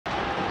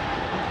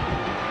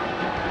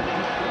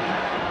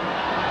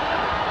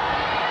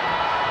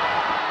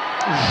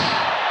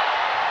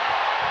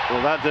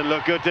Well, that didn't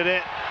look good, did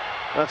it?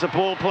 That's a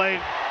ball played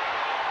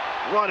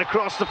right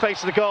across the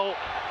face of the goal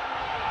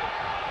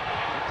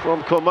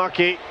from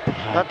Komaki.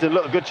 That didn't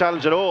look a good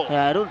challenge at all.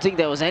 Yeah, I don't think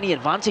there was any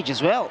advantage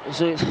as well.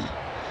 So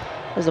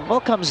as the ball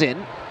comes in,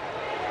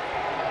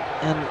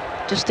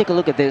 and just take a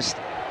look at this,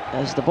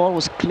 as the ball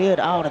was cleared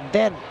out, and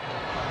then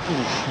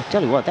I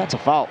tell you what, that's a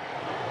foul.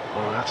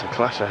 Oh, that's a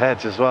clash of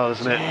heads as well,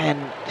 isn't it?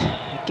 And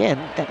again,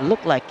 that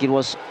looked like it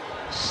was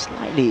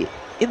slightly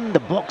in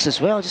the box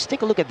as well. Just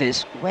take a look at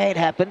this, where it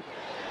happened.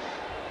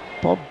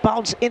 Ball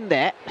bounced in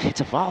there.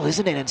 It's a foul,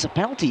 isn't it? And it's a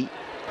penalty.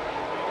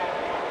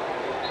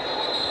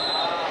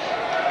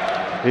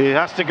 He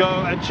has to go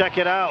and check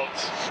it out.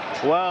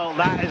 Well,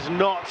 that is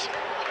not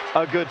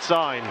a good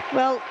sign.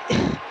 Well,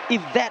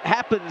 if that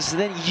happens,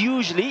 then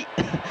usually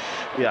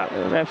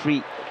the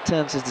referee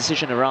turns his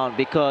decision around,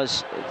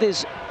 because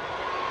this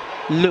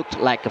looked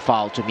like a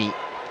foul to me.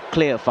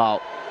 Clear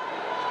foul.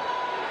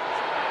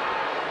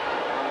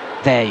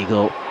 There you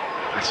go.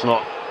 That's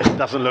not, it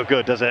doesn't look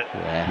good, does it?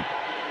 Yeah.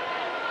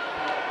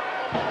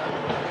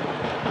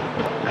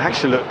 It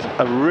actually looked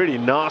a really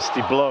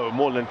nasty blow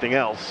more than anything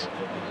else.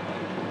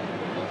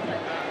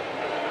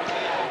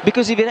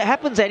 Because if it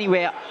happens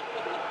anywhere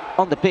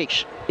on the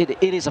pitch,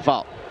 it is a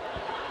foul.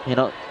 You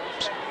know.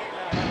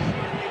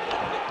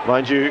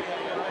 Mind you,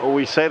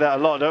 we say that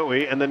a lot, don't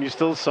we? And then you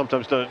still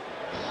sometimes don't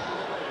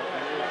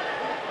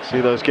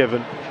see those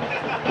given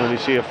when you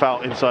see a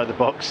foul inside the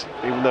box,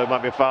 even though it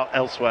might be a foul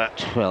elsewhere.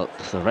 Well,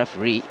 the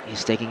referee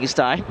is taking his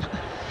time.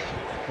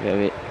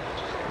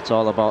 It's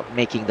all about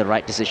making the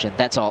right decision,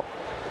 that's all.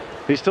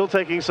 He's still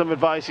taking some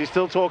advice, he's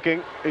still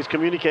talking, he's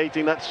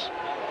communicating, that's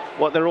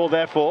what they're all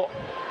there for.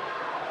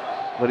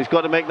 But he's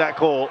got to make that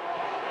call.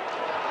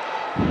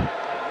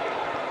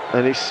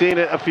 And he's seen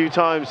it a few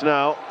times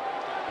now.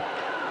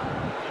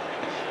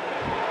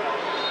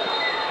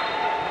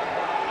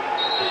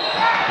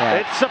 Yeah.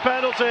 It's a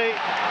penalty.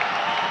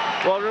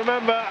 Well,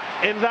 remember,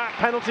 in that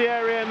penalty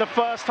area in the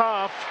first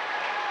half,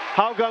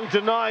 Hougang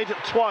denied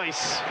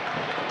twice.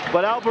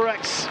 But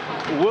Albirex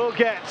will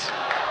get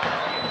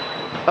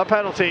a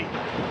penalty.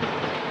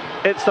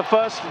 It's the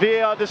first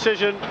VAR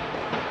decision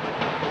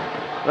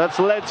that's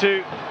led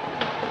to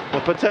a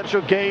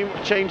potential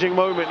game-changing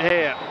moment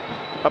here.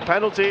 A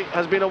penalty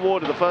has been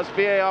awarded, the first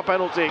VAR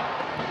penalty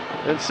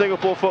in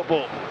Singapore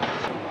football.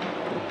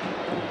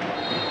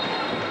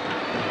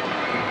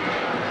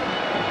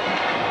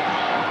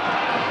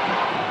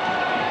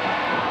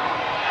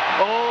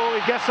 Oh,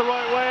 he gets the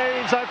right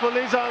way. Zaiful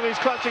Nizam, he's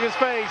clutching his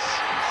face.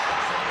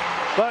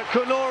 But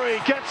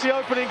Kunori gets the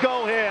opening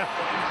goal here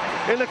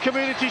in the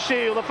Community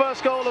Shield, the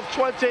first goal of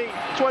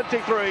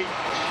 2023.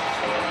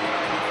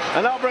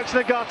 And Albirex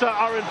Niigata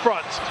are in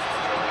front.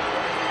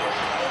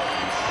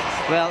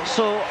 Well,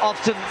 so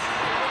often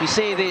we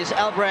say this,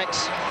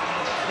 Albirex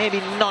maybe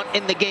not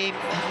in the game,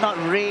 not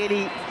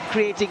really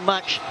creating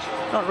much,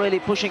 not really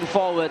pushing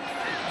forward,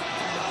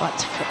 but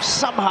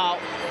somehow,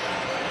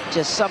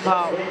 just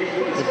somehow,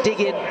 they dig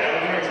in,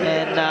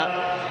 and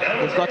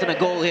they've gotten a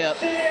goal here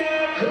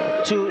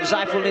to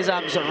Zaiful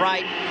Nizam's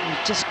right.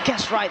 Just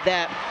guessed right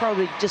there,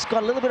 probably just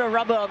got a little bit of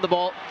rubber on the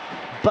ball,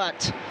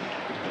 but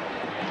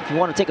if you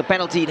want to take a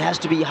penalty, it has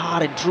to be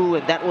hard and true,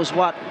 and that was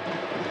what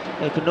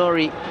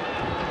Kunori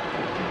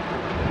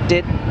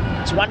did.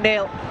 It's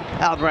 1-0,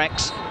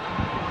 Albirex.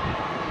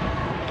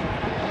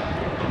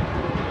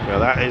 Well,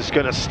 that is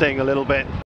going to sting a little bit.